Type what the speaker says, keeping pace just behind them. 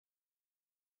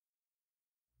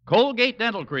Colgate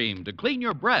Dental Cream to clean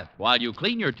your breath while you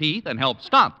clean your teeth and help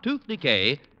stop tooth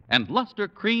decay. And Luster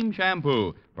Cream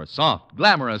Shampoo for soft,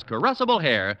 glamorous, caressable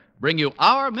hair bring you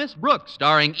Our Miss Brooks,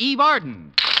 starring Eve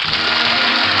Arden.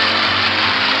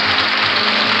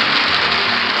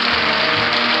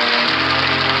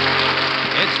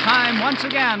 It's time once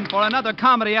again for another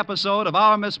comedy episode of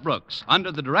Our Miss Brooks,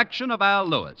 under the direction of Al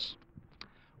Lewis.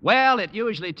 Well, it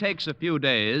usually takes a few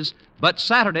days, but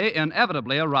Saturday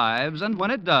inevitably arrives, and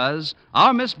when it does,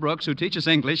 our Miss Brooks, who teaches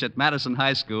English at Madison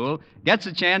High School, gets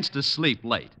a chance to sleep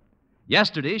late.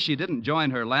 Yesterday, she didn't join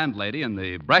her landlady in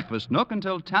the breakfast nook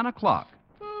until 10 o'clock.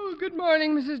 Oh, good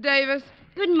morning, Mrs. Davis.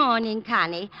 Good morning,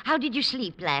 Connie. How did you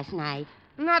sleep last night?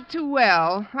 Not too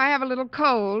well. I have a little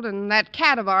cold, and that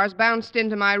cat of ours bounced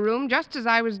into my room just as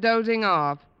I was dozing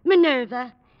off.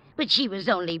 Minerva. But she was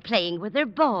only playing with her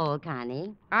ball,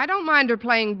 Connie. I don't mind her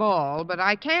playing ball, but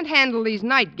I can't handle these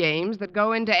night games that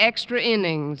go into extra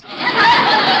innings.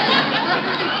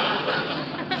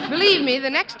 Believe me, the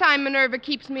next time Minerva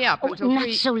keeps me up until not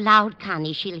so loud,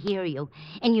 Connie. She'll hear you.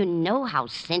 And you know how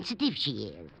sensitive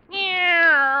she is.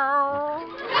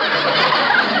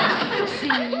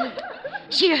 See?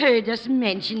 She heard us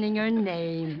mentioning her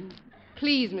name.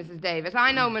 Please, Mrs. Davis,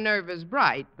 I know Minerva's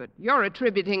bright, but you're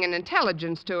attributing an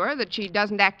intelligence to her that she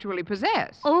doesn't actually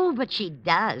possess. Oh, but she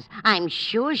does. I'm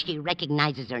sure she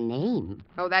recognizes her name.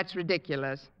 Oh, that's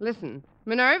ridiculous. Listen.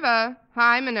 Minerva.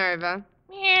 Hi, Minerva.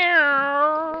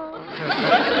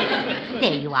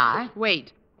 There you are.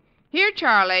 Wait. Here,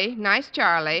 Charlie. Nice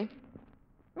Charlie.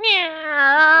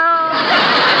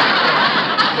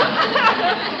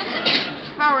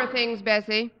 How are things,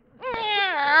 Bessie?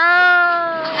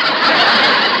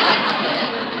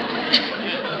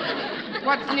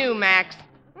 What's new, Max?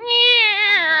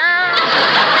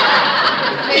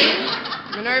 See?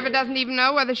 Minerva doesn't even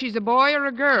know whether she's a boy or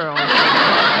a girl.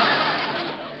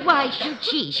 Why should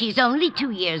she? She's only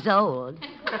 2 years old.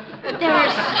 There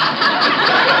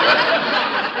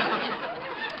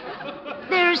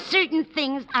are certain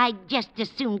things I'd just as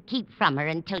soon keep from her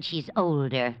until she's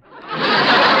older.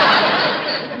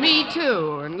 Me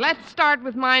too. And let's start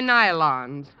with my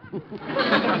nylons.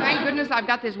 Thank goodness I've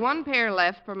got this one pair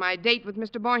left for my date with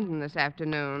Mr. Boynton this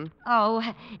afternoon. Oh,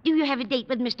 do you have a date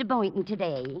with Mr. Boynton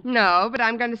today? No, but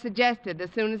I'm going to suggest it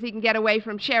as soon as he can get away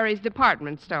from Sherry's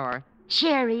department store.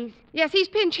 Sherry's? Yes, he's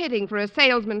pinch hitting for a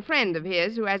salesman friend of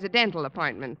his who has a dental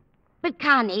appointment. But,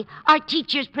 Connie, are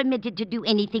teachers permitted to do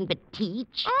anything but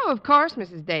teach? Oh, of course,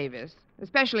 Mrs. Davis.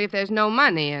 Especially if there's no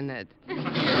money in it.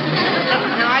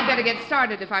 Now, I'd better get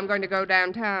started if I'm going to go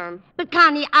downtown. But,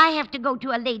 Connie, I have to go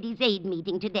to a ladies' aid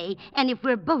meeting today, and if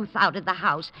we're both out of the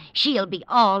house, she'll be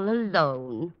all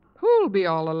alone. Who'll be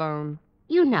all alone?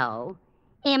 You know,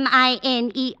 Minerva.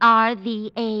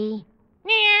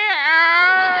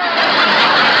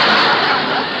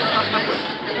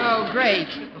 Oh, great.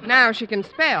 Now she can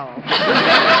spell.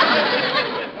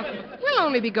 We'll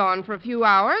only be gone for a few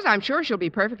hours. I'm sure she'll be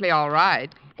perfectly all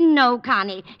right. No,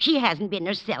 Connie, she hasn't been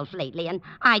herself lately, and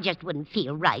I just wouldn't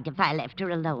feel right if I left her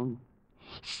alone.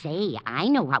 Say, I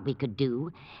know what we could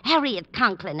do. Harriet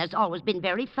Conklin has always been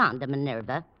very fond of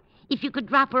Minerva. If you could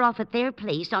drop her off at their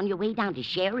place on your way down to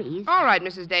Sherry's. All right,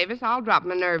 Mrs. Davis. I'll drop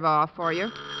Minerva off for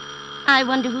you. I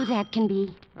wonder who that can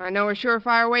be. I know a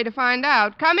surefire way to find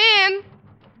out. Come in.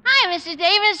 Hi, Mrs.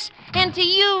 Davis, and to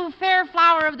you, fair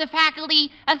flower of the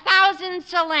faculty, 1,000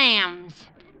 salams.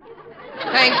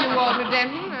 Thank you, Walter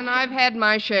Denton, and I've had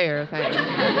my share, thanks.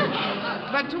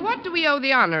 But to what do we owe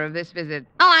the honor of this visit?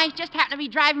 Oh, I just happened to be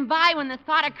driving by when the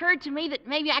thought occurred to me that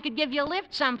maybe I could give you a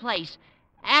lift someplace.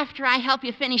 After I help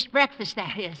you finish breakfast,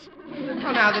 that is.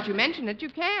 Well, now that you mention it, you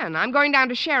can. I'm going down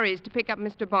to Sherry's to pick up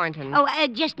Mr. Boynton. Oh,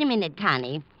 just a minute,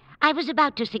 Connie. I was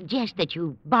about to suggest that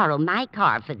you borrow my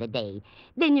car for the day.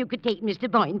 Then you could take Mr.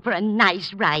 Boynton for a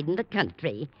nice ride in the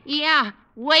country. Yeah,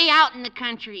 way out in the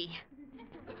country.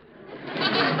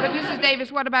 But, Mrs.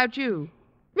 Davis, what about you?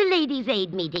 The ladies'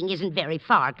 aid meeting isn't very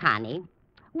far, Connie.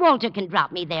 Walter can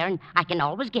drop me there, and I can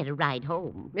always get a ride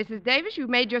home. Mrs. Davis,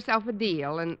 you've made yourself a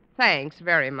deal, and thanks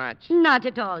very much. Not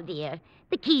at all, dear.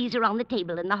 The keys are on the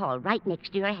table in the hall right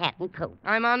next to your hat and coat.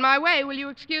 I'm on my way. Will you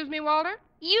excuse me, Walter?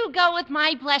 You go with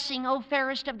my blessing, O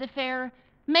fairest of the fair.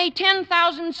 May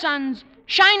 10,000 suns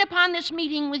shine upon this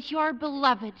meeting with your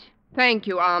beloved. Thank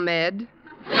you, Ahmed.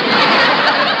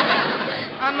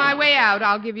 On my way out,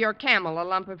 I'll give your camel a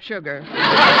lump of sugar.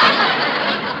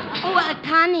 Oh,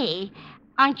 Connie,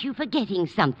 aren't you forgetting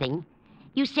something?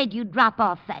 You said you'd drop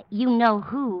off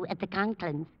you-know-who at the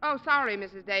Conklins. Oh, sorry,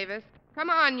 Mrs. Davis.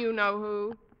 Come on,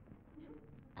 you-know-who.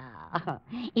 Oh. Oh,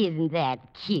 isn't that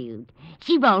cute?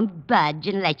 She won't budge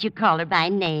unless you call her by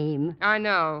name. I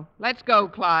know. Let's go,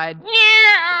 Clyde.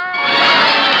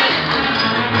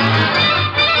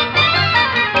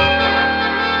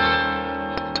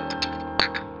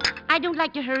 I don't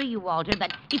like to hurry you, Walter,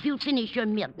 but if you'll finish your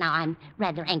milk now, I'm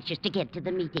rather anxious to get to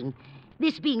the meeting.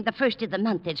 This being the first of the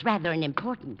month, it's rather an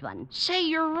important one. Say,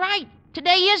 you're right.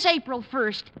 Today is April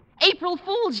 1st. April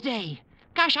Fool's Day.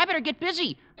 Gosh, I better get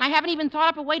busy. I haven't even thought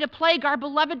up a way to plague our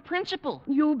beloved principal.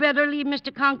 You better leave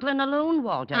Mr. Conklin alone,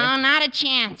 Walter. Oh, not a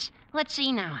chance. Let's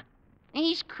see now.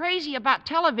 He's crazy about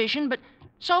television, but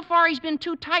so far he's been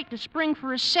too tight to spring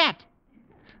for a set.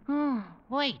 Oh,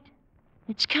 wait.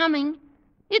 It's coming.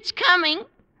 It's coming.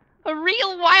 A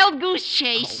real wild goose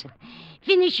chase. Oh.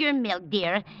 Finish your milk,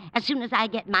 dear. As soon as I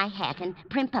get my hat and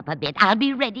primp up a bit, I'll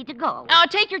be ready to go. Oh,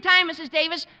 take your time, Mrs.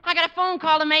 Davis. I got a phone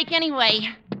call to make anyway.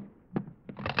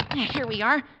 Here we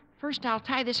are. First, I'll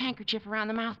tie this handkerchief around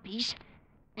the mouthpiece.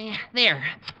 There.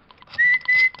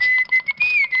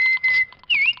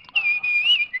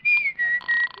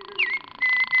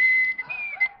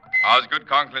 Osgood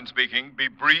Conklin speaking. Be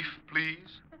brief,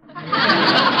 please.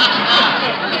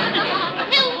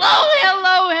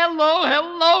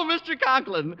 Hello, Mr.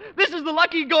 Conklin. This is the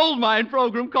Lucky Gold Mine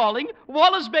program calling.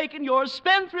 Wallace Bacon, your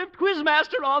spendthrift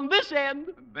quizmaster on this end.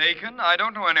 Bacon? I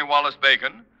don't know any Wallace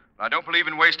Bacon. I don't believe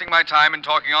in wasting my time in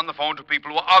talking on the phone to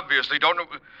people who obviously don't know.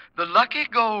 The Lucky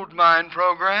Gold Mine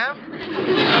program?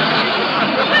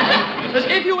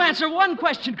 If you answer one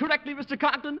question correctly, Mr.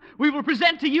 Conklin, we will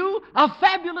present to you a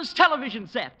fabulous television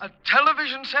set. A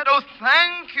television set? Oh,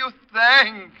 thank you,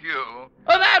 thank you.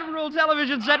 An Admiral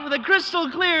television set with a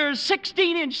crystal clear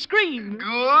 16-inch screen.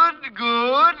 Good.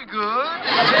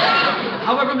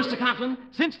 However, Mr. Conklin,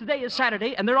 since today is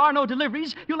Saturday and there are no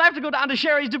deliveries, you'll have to go down to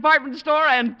Sherry's department store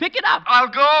and pick it up. I'll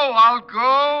go.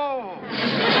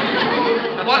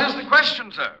 What is the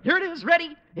question, sir? Here it is,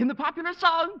 ready. In the popular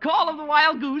song, Call of the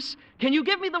Wild Goose, can you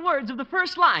give me the words of the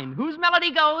first line, whose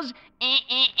melody goes...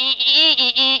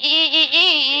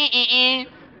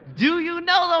 Do you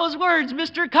know those words,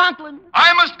 Mr. Conklin?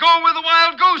 I must go where the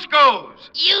wild goose goes.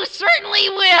 You certainly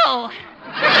will.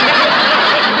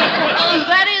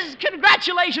 That is,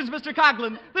 congratulations, Mr.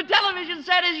 Conklin. The television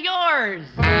set is yours.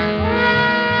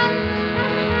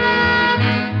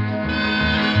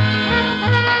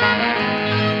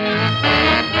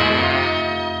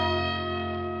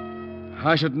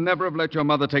 I should never have let your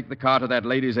mother take the car to that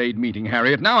ladies' aid meeting,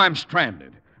 Harriet. Now I'm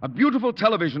stranded. A beautiful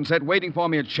television set waiting for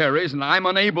me at Sherry's, and I'm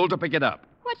unable to pick it up.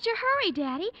 What's your hurry,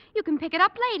 Daddy? You can pick it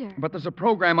up later. But there's a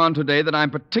program on today that I'm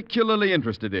particularly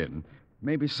interested in.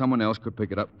 Maybe someone else could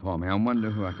pick it up for me. I wonder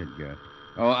who I could get.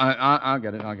 Oh, I'll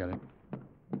get it.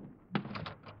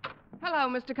 Hello,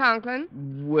 Mr. Conklin.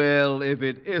 Well, if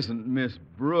it isn't Miss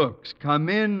Brooks. Come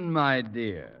in, my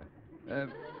dear.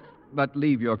 But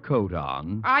leave your coat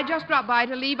on. I just dropped by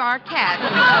to leave our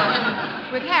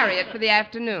cat with Harriet for the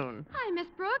afternoon. Hi, Miss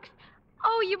Brooks.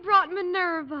 Oh, you brought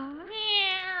Minerva.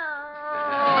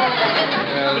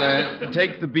 Well,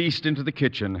 take the beast into the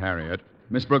kitchen, Harriet.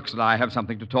 Miss Brooks and I have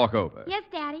something to talk over. Yes,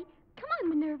 Daddy. Come on,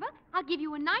 Minerva. I'll give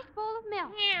you a nice bowl of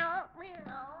milk.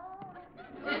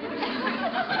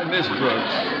 Miss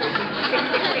Brooks,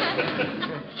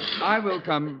 I will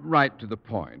come right to the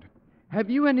point. Have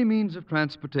you any means of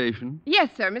transportation? Yes,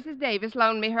 sir. Mrs. Davis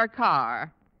loaned me her car.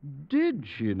 Did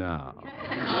she now?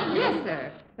 Yes,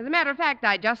 sir. As a matter of fact,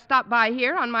 I just stopped by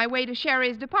here on my way to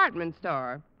Sherry's department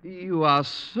store. You are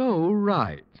so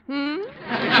right.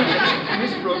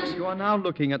 Miss Brooks, you are now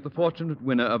looking at the fortunate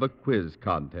winner of a quiz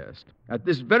contest. At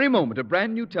this very moment, a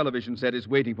brand new television set is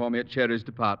waiting for me at Sherry's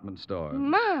department store.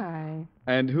 My.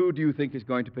 And who do you think is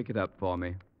going to pick it up for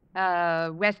me?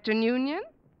 Western Union?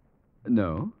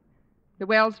 No. The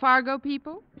Wells Fargo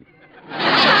people?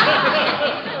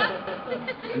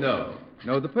 No,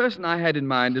 the person I had in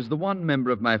mind is the one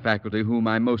member of my faculty whom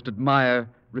I most admire,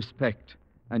 respect,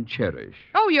 and cherish.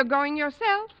 Oh, you're going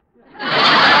yourself?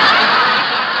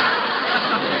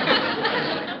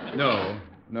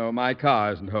 No, my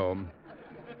car isn't home.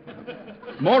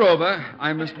 Moreover,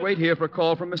 I must wait here for a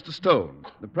call from Mr. Stone.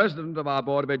 The president of our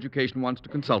Board of Education wants to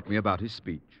consult me about his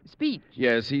speech. Speech?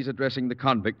 Yes, he's addressing the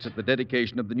convicts at the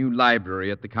dedication of the new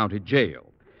library at the county jail.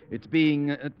 It's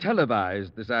being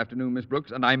televised this afternoon, Miss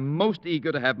Brooks, and I'm most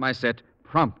eager to have my set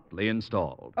promptly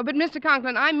installed. Oh, but Mr.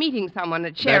 Conklin, I'm meeting someone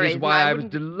at Sherry's. That is why I was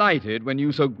delighted when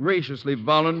you so graciously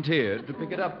volunteered to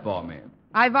pick it up for me.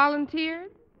 I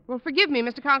volunteered? Well, forgive me,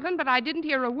 Mr. Conklin, but I didn't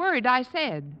hear a word I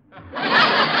said.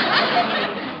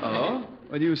 Oh?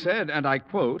 Well, you said, and I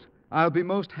quote, I'll be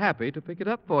most happy to pick it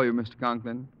up for you, Mr.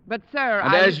 Conklin. But, sir,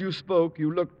 And as you spoke,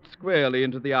 you looked squarely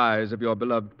into the eyes of your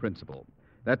beloved principal,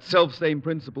 that selfsame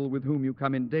principal with whom you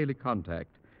come in daily contact,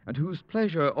 and whose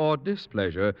pleasure or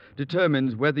displeasure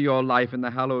determines whether your life in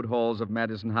the hallowed halls of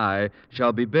Madison High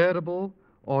shall be bearable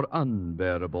or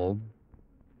unbearable.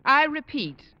 I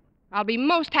repeat, I'll be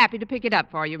most happy to pick it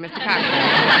up for you, Mr. Conklin.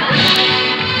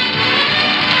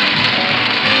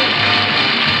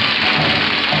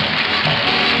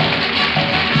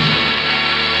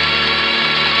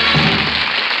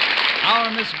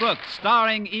 Our Miss Brooks,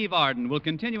 starring Eve Arden, will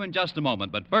continue in just a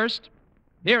moment. But first,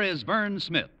 here is Vern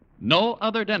Smith. No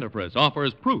other dentifrice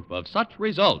offers proof of such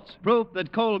results. Proof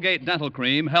that Colgate Dental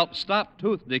Cream helps stop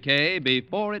tooth decay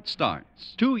before it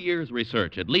starts. 2 years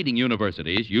research at leading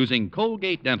universities using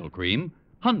Colgate Dental Cream,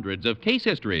 hundreds of case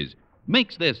histories,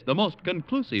 makes this the most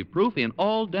conclusive proof in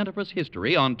all dentifrice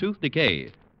history on tooth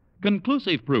decay.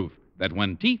 Conclusive proof that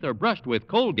when teeth are brushed with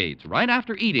Colgates right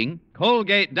after eating,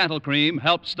 Colgate Dental Cream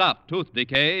helps stop tooth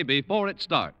decay before it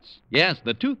starts. Yes,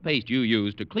 the toothpaste you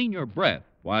use to clean your breath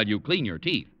while you clean your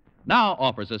teeth now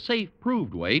offers a safe,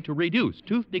 proved way to reduce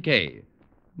tooth decay.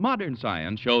 Modern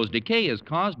science shows decay is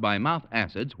caused by mouth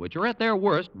acids, which are at their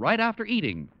worst right after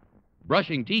eating.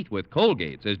 Brushing teeth with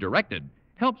Colgates, as directed,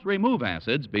 helps remove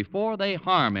acids before they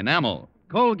harm enamel.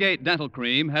 Colgate Dental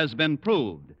Cream has been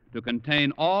proved to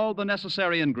contain all the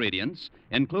necessary ingredients,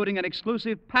 including an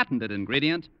exclusive patented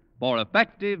ingredient for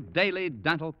effective daily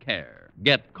dental care.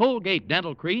 Get Colgate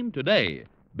Dental Cream today.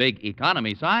 Big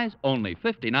economy size, only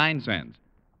 59 cents.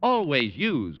 Always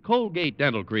use Colgate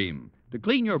Dental Cream to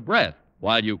clean your breath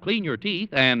while you clean your teeth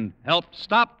and help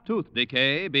stop tooth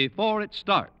decay before it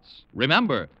starts.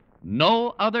 Remember,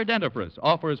 no other dentifrice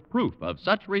offers proof of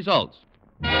such results.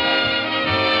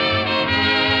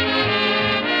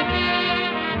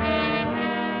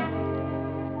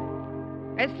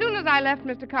 As soon as I left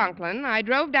Mr. Conklin, I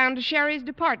drove down to Sherry's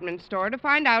department store to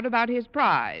find out about his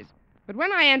prize. But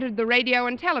when I entered the radio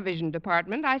and television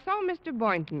department, I saw Mr.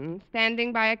 Boynton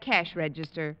standing by a cash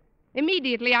register.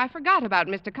 Immediately, I forgot about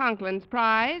Mr. Conklin's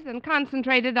prize and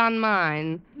concentrated on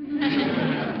mine.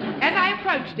 As I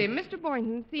approached him, Mr.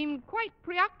 Boynton seemed quite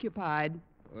preoccupied.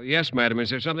 Yes, madam.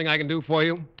 Is there something I can do for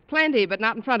you? Plenty, but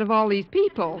not in front of all these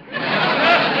people.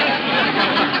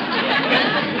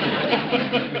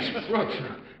 Miss Brooks,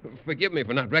 forgive me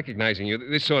for not recognizing you.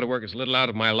 This sort of work is a little out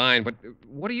of my line, but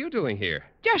what are you doing here?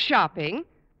 Just shopping.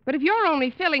 But if you're only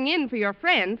filling in for your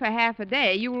friend for half a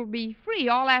day, you will be free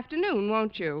all afternoon,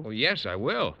 won't you? Oh, yes, I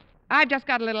will. I've just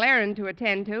got a little errand to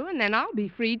attend to, and then I'll be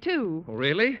free, too. Oh,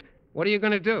 really? What are you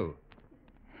going to do?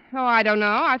 Oh, I don't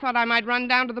know. I thought I might run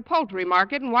down to the poultry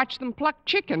market and watch them pluck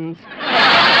chickens.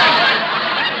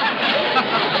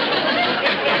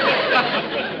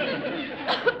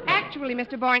 Actually,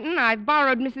 Mr. Boynton, I've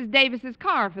borrowed Mrs. Davis's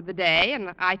car for the day,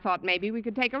 and I thought maybe we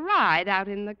could take a ride out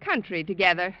in the country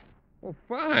together. Oh,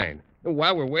 fine.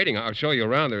 While we're waiting, I'll show you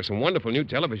around. There are some wonderful new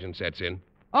television sets in.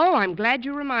 Oh, I'm glad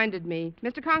you reminded me.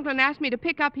 Mr. Conklin asked me to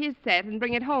pick up his set and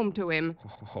bring it home to him.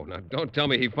 Oh, now don't tell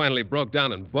me he finally broke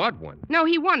down and bought one. No,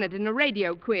 he won it in a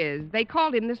radio quiz. They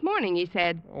called him this morning, he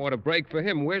said. Oh, what a break for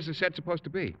him. Where's the set supposed to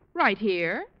be? Right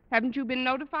here. Haven't you been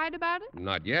notified about it?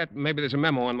 Not yet. Maybe there's a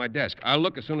memo on my desk. I'll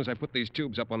look as soon as I put these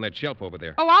tubes up on that shelf over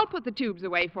there. Oh, I'll put the tubes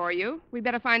away for you. We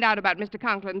better find out about Mr.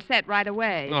 Conklin's set right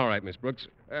away. All right, Miss Brooks.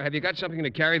 Have you got something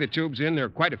to carry the tubes in? There are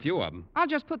quite a few of them. I'll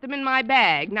just put them in my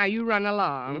bag. Now you run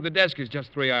along. The desk is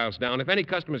just 3 aisles down. If any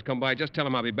customers come by, just tell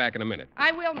them I'll be back in a minute.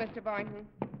 I will, Mr. Boynton.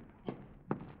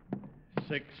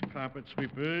 6 carpet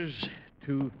sweepers,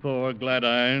 2 Thor glad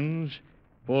irons,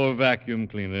 4 vacuum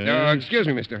cleaners. Excuse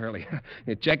me, Mr. Hurley.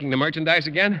 You're checking the merchandise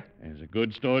again? As a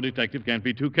good store detective, can't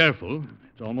be too careful.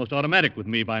 It's almost automatic with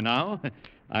me by now.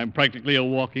 I'm practically a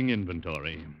walking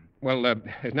inventory. Well,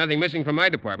 there's nothing missing from my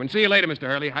department. See you later, Mr.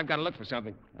 Hurley. I've got to look for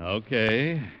something.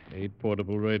 Okay. 8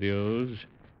 portable radios,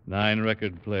 9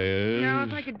 record players. Now,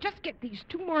 if I could just get these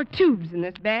 2 more tubes in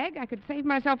this bag, I could save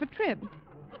myself a trip.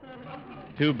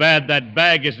 Too bad that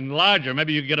bag isn't larger.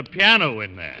 Maybe you could get a piano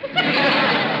in there.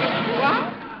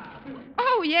 What?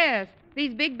 Oh, yes.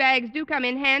 These big bags do come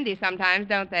in handy sometimes,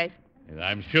 don't they?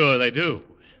 I'm sure they do.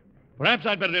 Perhaps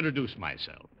I'd better introduce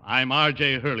myself. I'm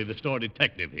R.J. Hurley, the store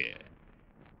detective here.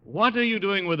 What are you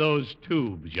doing with those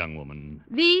tubes, young woman?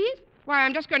 These? Why,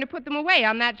 I'm just going to put them away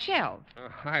on that shelf.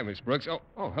 Hi, Miss Brooks.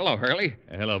 Oh, hello, Hurley.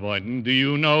 Hello, Boynton. Do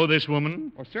you know this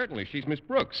woman? Oh, certainly. She's Miss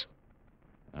Brooks.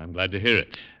 I'm glad to hear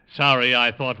it. Sorry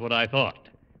I thought what I thought.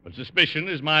 But suspicion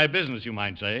is my business, you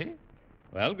might say.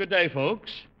 Well, good day,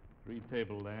 folks. 3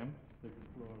 table lamps, 6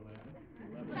 floor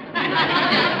lamps,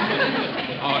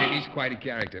 Oh, he's quite a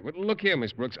character. But look here,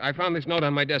 Miss Brooks. I found this note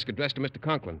on my desk addressed to Mr.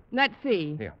 Conklin. Let's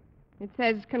see. Here. It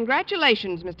says,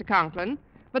 "Congratulations, Mr. Conklin,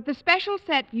 but the special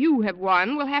set you have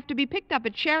won will have to be picked up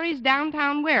at Sherry's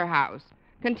downtown warehouse.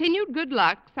 Continued good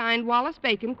luck, signed Wallace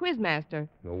Bacon, Quizmaster."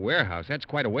 The warehouse? That's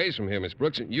quite a ways from here, Miss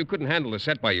Brooks. You couldn't handle the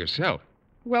set by yourself.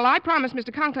 Well, I promised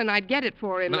Mr. Conklin I'd get it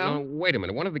for him, No, though. wait a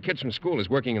minute. One of the kids from school is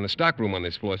working in the stockroom on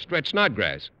this floor, Stretch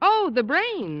Snodgrass. Oh, the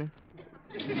brain.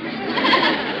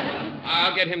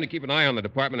 I'll get him to keep an eye on the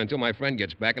department until my friend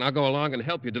gets back, and I'll go along and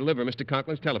help you deliver Mr.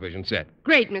 Conklin's television set.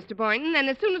 Great, Mr. Boynton. And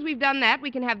as soon as we've done that, we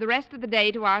can have the rest of the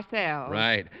day to ourselves.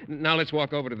 Right. Now let's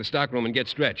walk over to the stockroom and get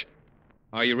Stretch.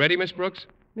 Are you ready, Miss Brooks?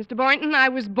 Mr. Boynton, I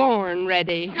was born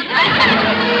ready.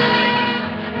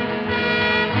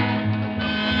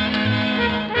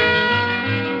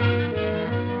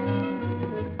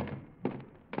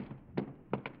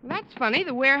 That's funny.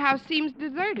 The warehouse seems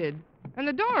deserted, and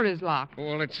the door is locked.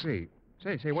 Well, let's see.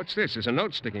 Say, what's this? There's a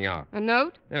note sticking out. A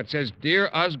note? Yeah, it says,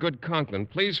 "Dear Osgood Conklin,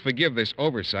 please forgive this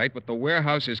oversight, but the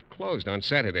warehouse is closed on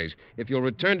Saturdays. If you'll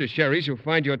return to Sherry's, you'll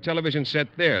find your television set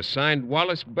there. Signed,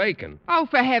 Wallace Bacon." Oh,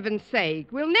 for heaven's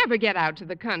sake. We'll never get out to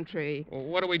the country. Well,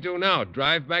 what do we do now?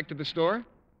 Drive back to the store?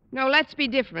 No, let's be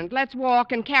different. Let's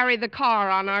walk and carry the car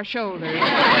on our shoulders.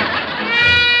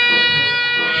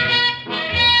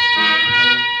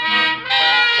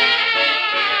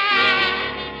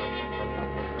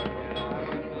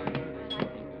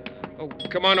 Oh,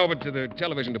 come on over to the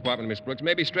television department, Miss Brooks.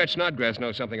 Maybe Stretch Snodgrass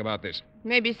knows something about this.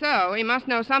 Maybe so. He must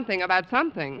know something about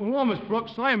something. Hello, Miss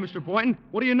Brooks. Hi, Mr. Boynton.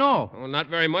 What do you know? Oh, not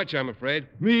very much, I'm afraid.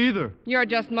 Me either. You're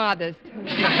just modest.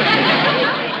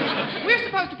 We're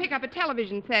supposed to pick up a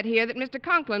television set here that Mr.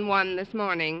 Conklin won this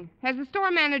morning. Has the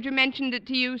store manager mentioned it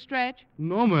to you, Stretch?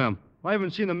 No, ma'am. I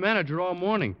haven't seen the manager all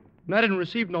morning. And I didn't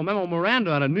receive no memo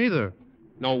Miranda on it neither.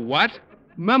 No what?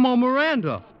 Memo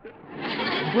Miranda.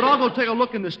 But I'll go take a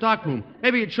look in the stockroom.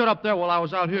 Maybe it showed up there while I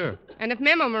was out here. And if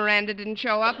Memo Miranda didn't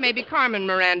show up, maybe Carmen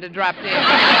Miranda dropped in.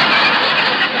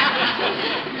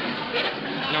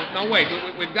 No, wait.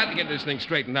 We've got to get this thing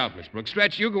straightened out, Miss Brooks.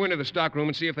 Stretch, you go into the stockroom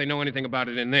and see if they know anything about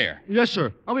it in there. Yes,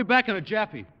 sir. I'll be back in a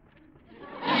jappy.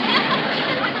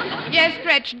 Yes,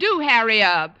 Stretch, do hurry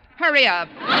up. Hurry up.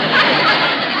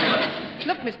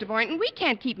 Look, Mr. Boynton, we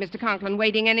can't keep Mr. Conklin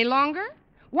waiting any longer.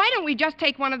 Why don't we just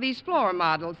take one of these floor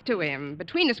models to him?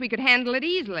 Between us, we could handle it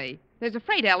easily. There's a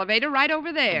freight elevator right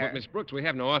over there. But, Miss Brooks, we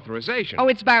have no authorization. Oh,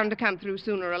 it's bound to come through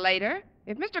sooner or later.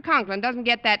 If Mr. Conklin doesn't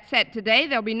get that set today,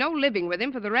 there'll be no living with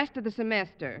him for the rest of the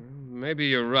semester. Maybe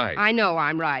you're right. I know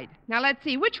I'm right. Now, let's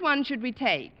see. Which one should we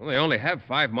take? Well, they only have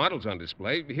 5 models on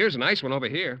display. Here's a nice one over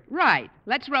here. Right.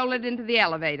 Let's roll it into the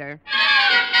elevator.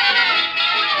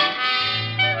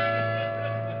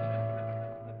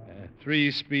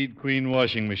 3-speed Queen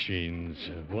washing machines.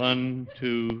 1,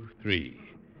 2, 3.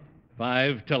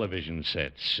 5 television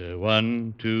sets.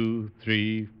 1, 2,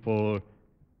 3, 4.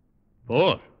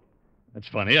 4? That's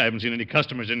funny. I haven't seen any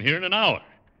customers in here in an hour.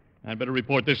 I'd better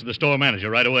report this to the store manager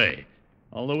right away.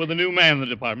 Although with a new man in the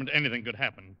department, anything could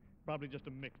happen. Probably just a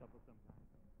mix-up of some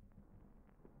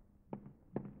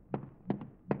kind.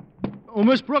 Oh,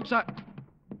 Miss Brooks,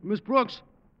 Miss Brooks.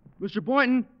 Mr.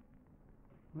 Boynton.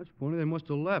 That's funny. They must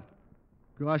have left.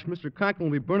 Gosh, Mr. Conklin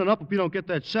will be burning up if he don't get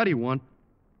that set he won.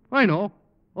 I know.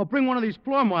 I'll bring one of these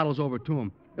floor models over to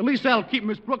him. At least that'll keep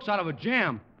Miss Brooks out of a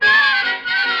jam.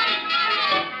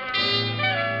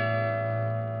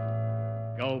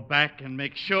 Go back and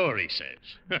make sure, he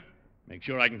says. Make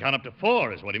sure I can count up to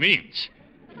 4 is what he means.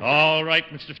 All right,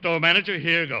 Mr. Store Manager,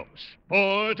 here goes.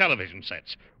 4 television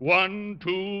sets. 1,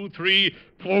 2, 3,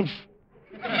 poof.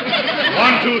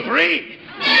 1, 2, 3.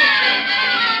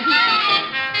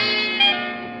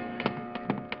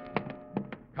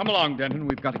 Come along, Denton.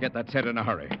 We've got to get that set in a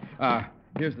hurry.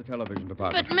 Here's the television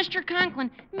department. But, Mr.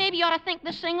 Conklin, maybe you ought to think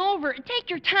this thing over.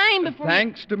 Take your time before...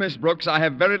 Thanks to Miss Brooks, I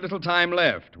have very little time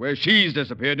left. Where she's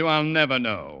disappeared to, I'll never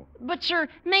know. But, sir,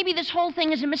 maybe this whole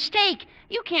thing is a mistake.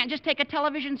 You can't just take a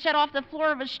television set off the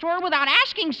floor of a store without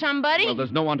asking somebody. Well,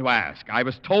 there's no one to ask. I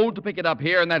was told to pick it up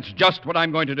here, and that's just what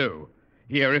I'm going to do.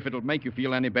 Here, if it'll make you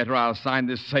feel any better, I'll sign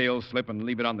this sales slip and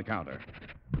leave it on the counter.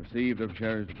 Received of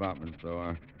Sherry's department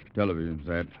store. Television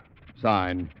set.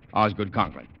 Signed, Osgood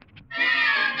Conklin.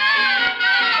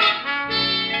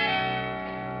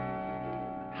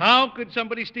 How could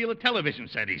somebody steal a television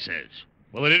set, he says?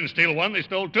 Well, they didn't steal 1, they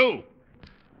stole 2.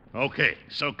 Okay,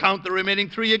 so count the remaining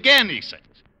 3 again, he says.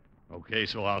 Okay,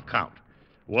 so I'll count.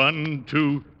 1,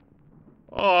 2...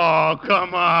 Oh,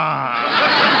 come on!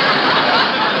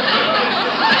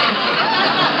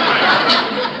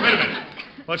 Wait a minute.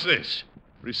 What's this?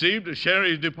 Received at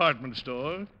Sherry's department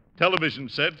store. television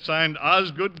set signed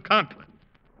Osgood Conklin.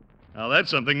 Now,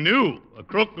 that's something new. A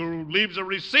crook who leaves a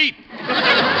receipt.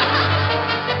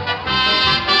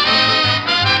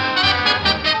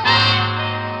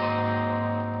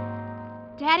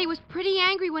 Daddy was pretty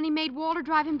angry when he made Walter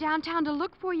drive him downtown to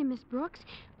look for you, Miss Brooks.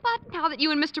 But now that you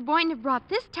and Mr. Boynton have brought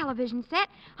this television set,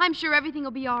 I'm sure everything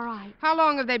will be all right. How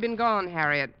long have they been gone,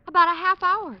 Harriet? About a half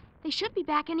hour. They should be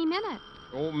back any minute.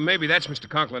 Oh, maybe that's Mr.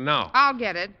 Conklin now. I'll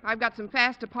get it. I've got some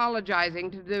fast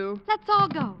apologizing to do. Let's all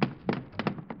go.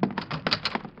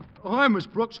 Oh, hi, Miss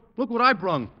Brooks. Look what I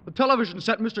brung. The television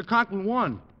set Mr. Conklin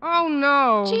won. Oh,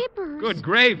 no. Jeepers. Good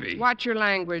gravy. Watch your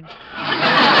language.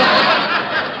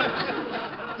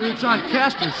 It's on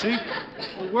casters, see?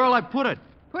 Well, where'll I put it?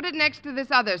 Put it next to this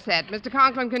other set. Mr.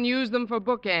 Conklin can use them for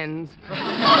bookends.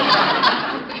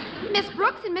 Miss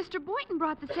Brooks and Mr. Boynton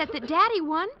brought the set that Daddy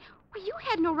won. Well, you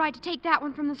had no right to take that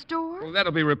one from the store. Well,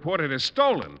 that'll be reported as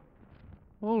stolen.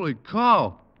 Holy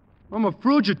cow. I'm a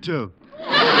fugitive. Well,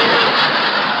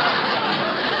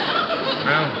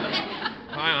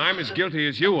 I'm as guilty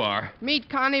as you are. Meet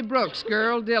Connie Brooks,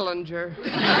 girl Dillinger.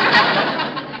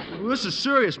 Well, this is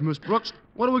serious, Miss Brooks.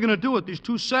 What are we going to do with these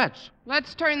two sets?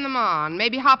 Let's turn them on.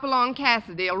 Maybe Hopalong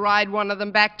Cassidy will ride one of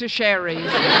them back to Sherry's.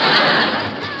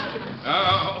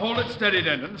 Hold it steady,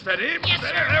 Denton. Steady. Yes,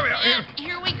 Steady. sir. There we are.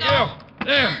 Here we go.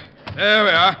 There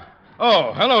we are.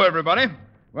 Oh, hello, everybody.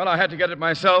 Well, I had to get it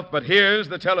myself, but here's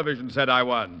the television set I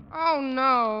won. Oh,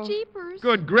 no. Jeepers.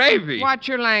 Good gravy. Watch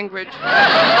your language.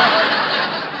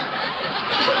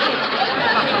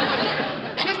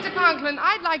 Mr. Conklin,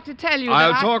 I'd like to tell you that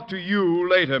I'll talk to you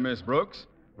later, Miss Brooks.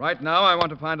 Right now, I want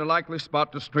to find a likely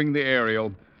spot to string the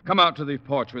aerial. Come out to the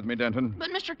porch with me, Denton.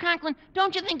 But, Mr. Conklin,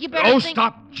 don't you think you better Oh, think...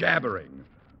 stop jabbering.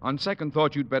 On second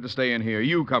thought, you'd better stay in here.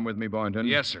 You come with me, Boynton.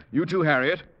 Yes, sir. You too,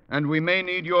 Harriet. And we may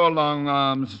need your long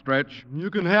arms, Stretch. You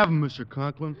can have them, Mr.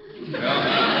 Conklin.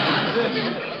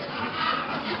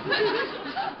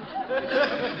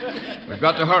 We've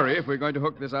got to hurry if we're going to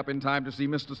hook this up in time to see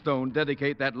Mr. Stone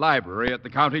dedicate that library at the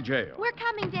county jail. We're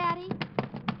coming, Daddy.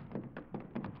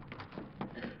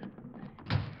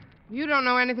 You don't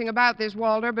know anything about this,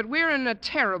 Walter, but we're in a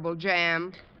terrible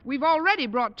jam. We've already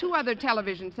brought 2 other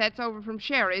television sets over from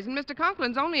Sherry's, and Mr.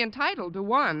 Conklin's only entitled to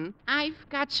 1. I've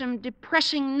got some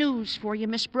depressing news for you,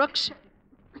 Miss Brooks.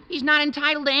 He's not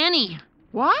entitled to any.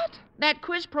 What? That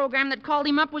quiz program that called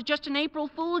him up was just an April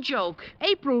Fool joke.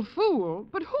 April Fool?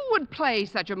 But who would play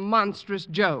such a monstrous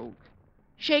joke?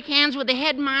 Shake hands with the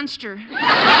head monster.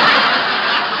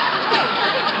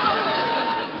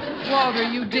 Walter,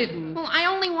 you didn't. Well, I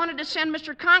only wanted to send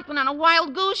Mr. Conklin on a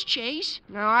wild goose chase.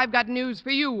 Now, I've got news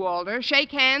for you, Walter.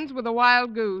 Shake hands with a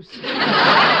wild goose. Well,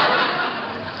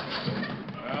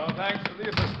 thanks for the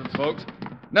assistance, folks.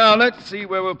 Now, let's see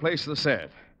where we'll place the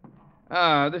set.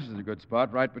 This is a good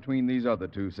spot, right between these other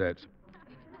 2 sets.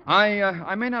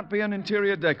 I may not be an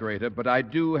interior decorator, but I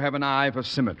do have an eye for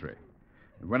symmetry.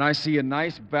 And when I see a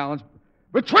nice balance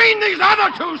between these other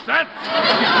 2 sets...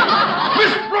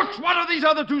 Miss Brooks, what are these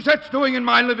other 2 sets doing in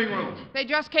my living room? They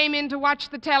just came in to watch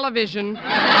the television. I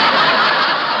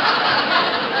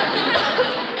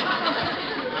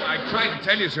tried to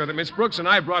tell you, sir, that Miss Brooks and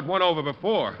I brought one over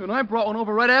before. And I brought one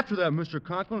over right after that, Mr.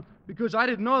 Conklin, because I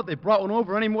didn't know that they brought one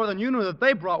over any more than you knew that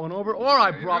they brought one over, or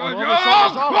I brought one over.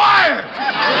 Quiet!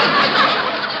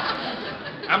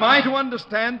 Am I to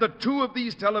understand that 2 of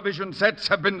these television sets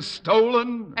have been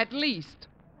stolen? At least.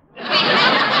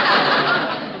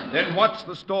 Then what's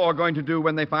the store going to do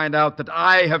when they find out that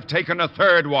I have taken a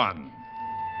 3rd one?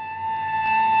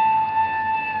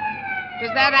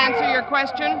 Does that answer your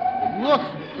question? Look,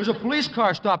 there's a police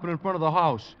car stopping in front of the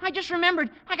house. I just remembered.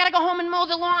 I gotta go home and mow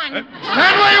the lawn. Stand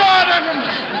where you are,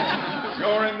 Denton!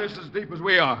 You're in this as deep as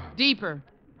we are. Deeper.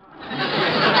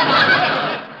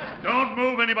 Don't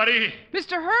move, anybody.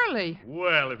 Mr. Hurley.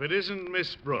 Well, if it isn't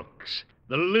Miss Brooks,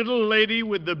 the little lady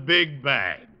with the big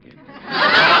bag.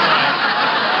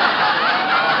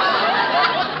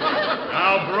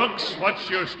 Now, Brooks, what's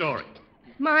your story?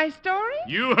 My story?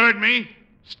 You heard me.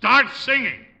 Start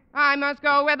singing. I must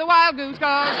go where the wild goose goes.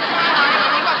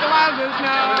 What the wild goose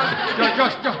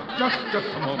knows. Just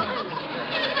a moment.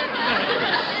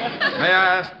 May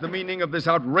I ask the meaning of this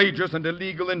outrageous and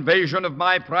illegal invasion of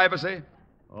my privacy?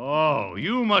 Oh,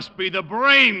 you must be the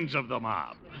brains of the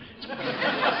mob.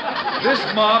 This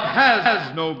mob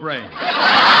has no brain.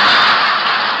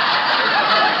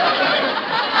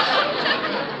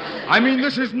 I mean,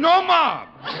 this is no mob.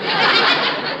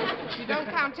 If you don't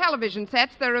count television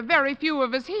sets, there are very few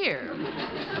of us here.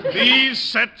 These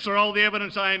sets are all the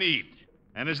evidence I need.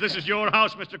 And as this is your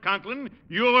house, Mr. Conklin,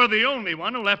 you're the only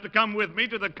one who'll have to come with me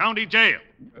to the county jail.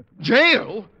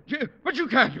 Jail? But you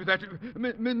can't do that.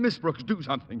 Miss Brooks, do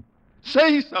something.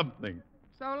 Say something.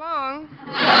 So long.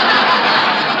 But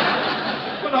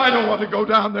I don't want to go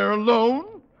down there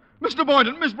alone. Mr.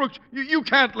 Boynton, Miss Brooks, you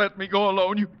can't let me go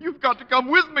alone. You've got to come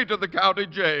with me to the county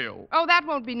jail. Oh, that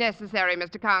won't be necessary,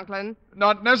 Mr. Conklin.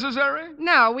 Not necessary?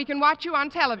 No, we can watch you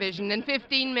on television in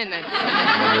 15 minutes.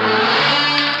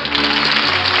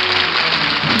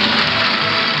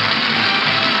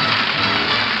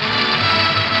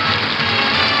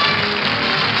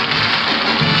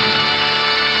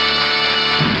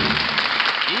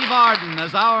 Varden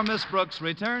as our Miss Brooks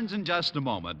returns in just a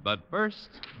moment. But first,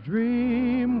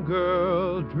 Dream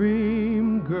girl,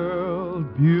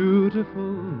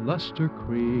 beautiful luster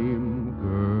cream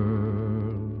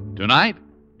girl. tonight,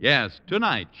 yes,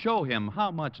 tonight, show him how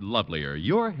much lovelier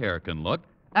your hair can look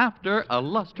after a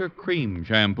Luster Cream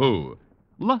shampoo.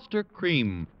 Luster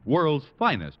Cream, world's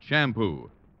finest shampoo.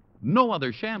 No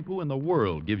other shampoo in the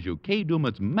world gives you Kay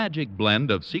Daumit's magic blend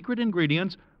of secret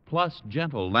ingredients plus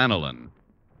gentle lanolin.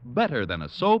 Better than a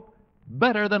soap,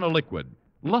 better than a liquid.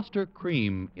 Luster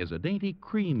Cream is a dainty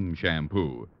cream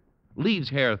shampoo. Leaves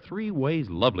hair 3 ways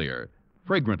lovelier.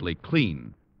 Fragrantly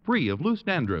clean, free of loose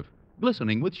dandruff,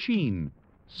 glistening with sheen.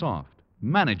 Soft,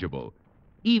 manageable.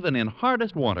 Even in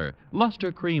hardest water,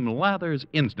 Luster Cream lathers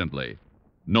instantly.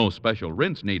 No special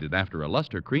rinse needed after a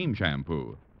Luster Cream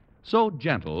shampoo. So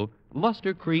gentle,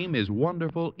 Luster Cream is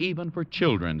wonderful even for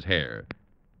children's hair.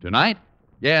 Tonight,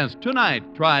 yes,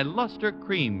 tonight, try Luster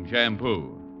Cream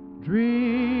shampoo.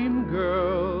 Dream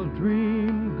girl,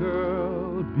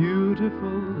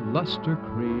 beautiful luster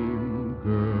cream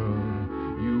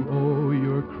girl. You owe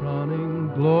your crowning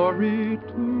glory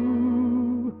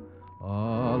to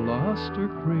a luster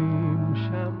cream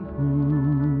shampoo.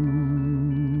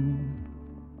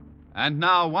 And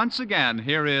now, once again,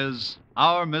 here is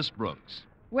our Miss Brooks.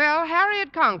 Well,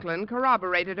 Harriet Conklin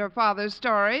corroborated her father's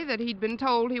story that he'd been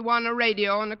told he won a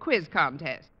radio in a quiz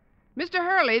contest. Mr.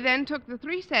 Hurley then took the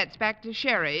 3 sets back to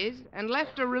Sherry's and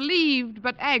left a relieved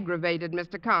but aggravated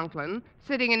Mr. Conklin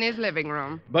sitting in his living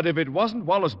room. But if it wasn't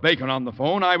Wallace Bacon on the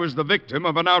phone, I was the victim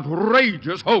of an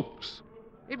outrageous hoax.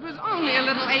 It was only a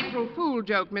little April Fool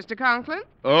joke, Mr. Conklin.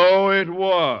 Oh, it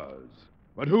was.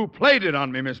 But who played it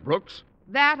on me, Miss Brooks?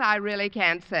 That I really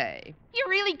can't say. You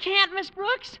really can't, Miss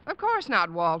Brooks? Of course not,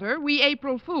 Walter. We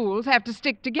April Fools have to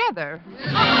stick together.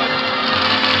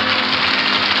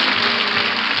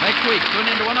 Next week, tune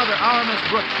into another Our Miss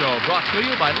Brooks show brought to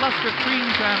you by Luster Cream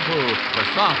Shampoo for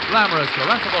soft, glamorous,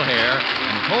 caressable hair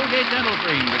and Colgate Dental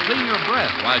Cream to clean your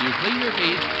breath while you clean your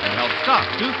teeth and help stop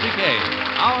tooth decay.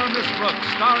 Our Miss Brooks,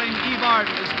 starring Eve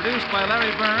Arden, is produced by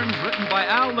Larry Burns, written by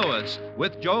Al Lewis,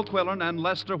 with Joe Quillen and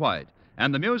Lester White,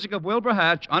 and the music of Wilbur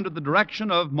Hatch under the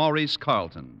direction of Maurice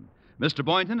Carlton. Mr.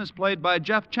 Boynton is played by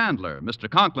Jeff Chandler, Mr.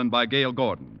 Conklin by Gail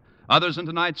Gordon. Others in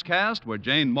tonight's cast were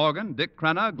Jane Morgan, Dick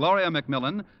Crenna, Gloria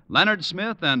McMillan, Leonard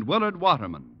Smith, and Willard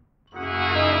Waterman.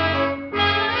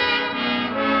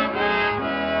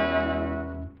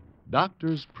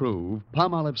 Doctors prove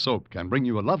Palmolive soap can bring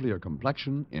you a lovelier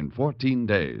complexion in 14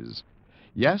 days.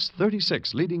 Yes,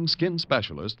 36 leading skin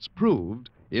specialists proved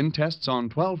in tests on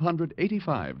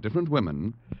 1,285 different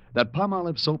women that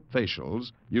Palmolive soap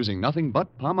facials, using nothing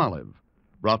but Palmolive,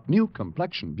 brought new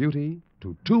complexion beauty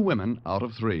to 2 women out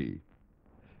of 3.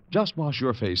 Just wash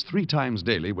your face 3 times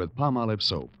daily with Palmolive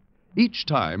soap, each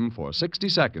time for 60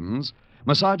 seconds,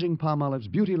 massaging Palmolive's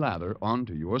beauty lather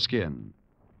onto your skin.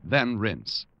 Then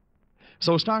rinse.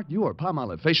 So start your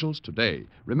Palmolive facials today.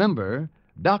 Remember,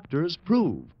 doctors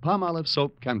prove Palmolive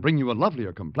soap can bring you a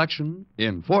lovelier complexion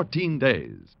in 14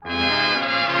 days.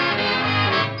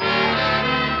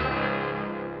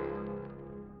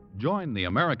 Join the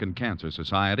American Cancer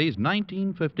Society's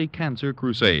 1950 Cancer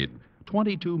Crusade.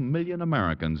 22 million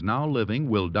Americans now living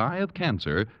will die of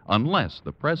cancer unless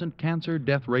the present cancer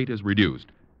death rate is reduced.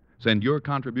 Send your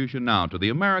contribution now to the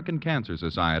American Cancer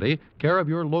Society, care of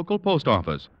your local post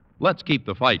office. Let's keep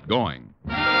the fight going.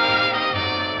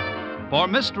 For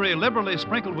mystery liberally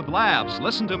sprinkled with laughs,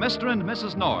 listen to Mr. and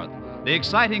Mrs. North, the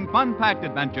exciting, fun-packed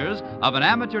adventures of an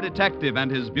amateur detective and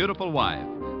his beautiful wife.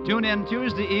 Tune in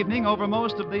Tuesday evening over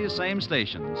most of these same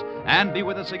stations. And be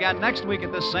with us again next week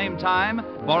at this same time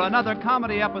for another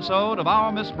comedy episode of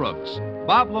Our Miss Brooks.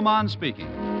 Bob Lamont speaking.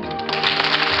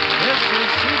 This is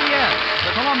CBS,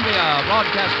 the Columbia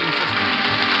Broadcasting System.